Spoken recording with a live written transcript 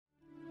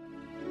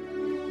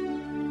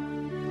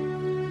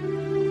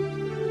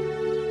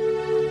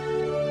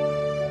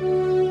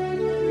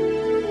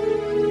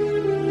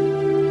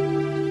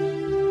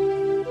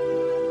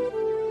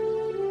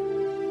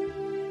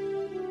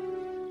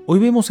Hoy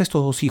vemos a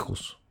estos dos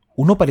hijos.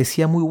 Uno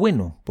parecía muy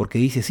bueno, porque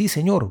dice, sí,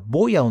 Señor,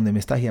 voy a donde me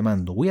estás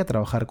llamando, voy a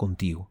trabajar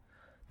contigo.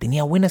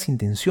 Tenía buenas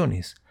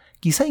intenciones,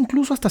 quizá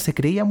incluso hasta se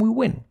creía muy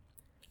bueno.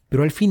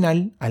 Pero al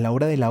final, a la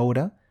hora de la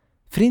hora,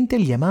 frente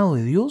al llamado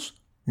de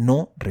Dios,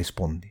 no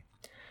responde.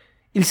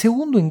 El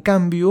segundo, en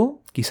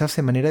cambio, quizás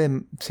se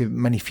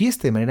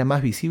manifieste de manera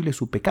más visible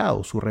su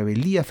pecado, su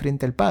rebeldía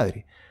frente al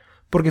Padre,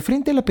 porque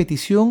frente a la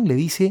petición le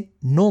dice,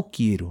 no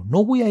quiero,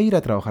 no voy a ir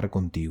a trabajar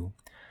contigo.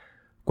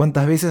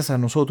 ¿Cuántas veces a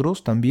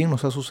nosotros también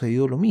nos ha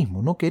sucedido lo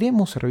mismo? No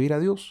queremos servir a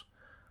Dios.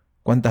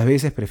 ¿Cuántas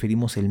veces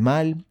preferimos el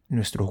mal,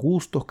 nuestros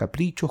gustos,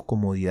 caprichos,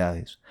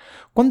 comodidades?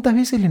 ¿Cuántas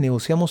veces le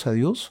negociamos a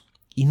Dios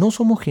y no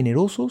somos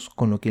generosos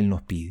con lo que Él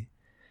nos pide?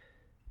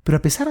 Pero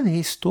a pesar de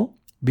esto,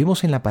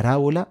 vemos en la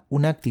parábola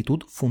una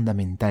actitud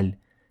fundamental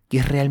que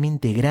es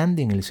realmente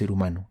grande en el ser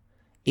humano.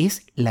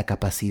 Es la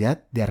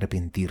capacidad de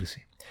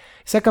arrepentirse.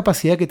 Esa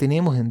capacidad que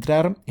tenemos de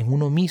entrar en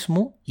uno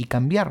mismo y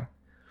cambiar.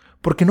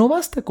 Porque no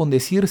basta con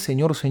decir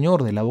Señor,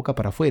 Señor de la boca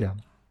para afuera.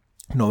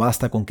 No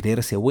basta con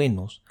creerse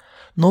buenos.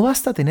 No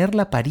basta tener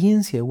la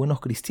apariencia de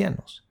buenos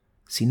cristianos,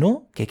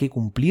 sino que hay que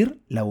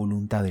cumplir la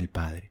voluntad del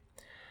Padre.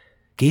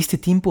 Que este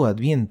tiempo de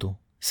Adviento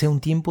sea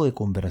un tiempo de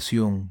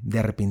conversión, de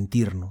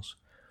arrepentirnos,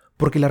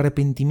 porque el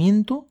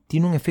arrepentimiento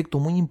tiene un efecto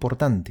muy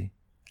importante.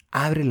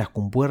 Abre las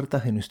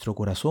compuertas de nuestro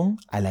corazón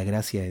a la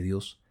gracia de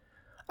Dios.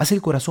 Hace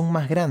el corazón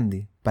más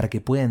grande para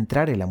que pueda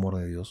entrar el amor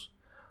de Dios.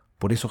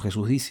 Por eso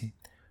Jesús dice,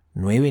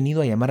 no he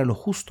venido a llamar a los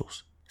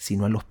justos,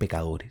 sino a los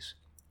pecadores.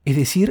 Es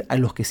decir, a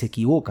los que se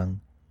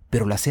equivocan,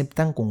 pero la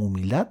aceptan con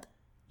humildad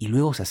y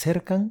luego se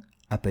acercan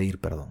a pedir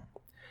perdón.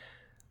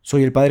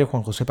 Soy el Padre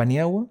Juan José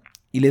Paniagua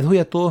y les doy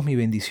a todos mi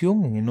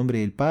bendición en el nombre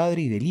del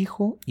Padre y del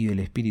Hijo y del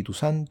Espíritu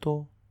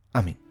Santo.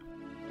 Amén.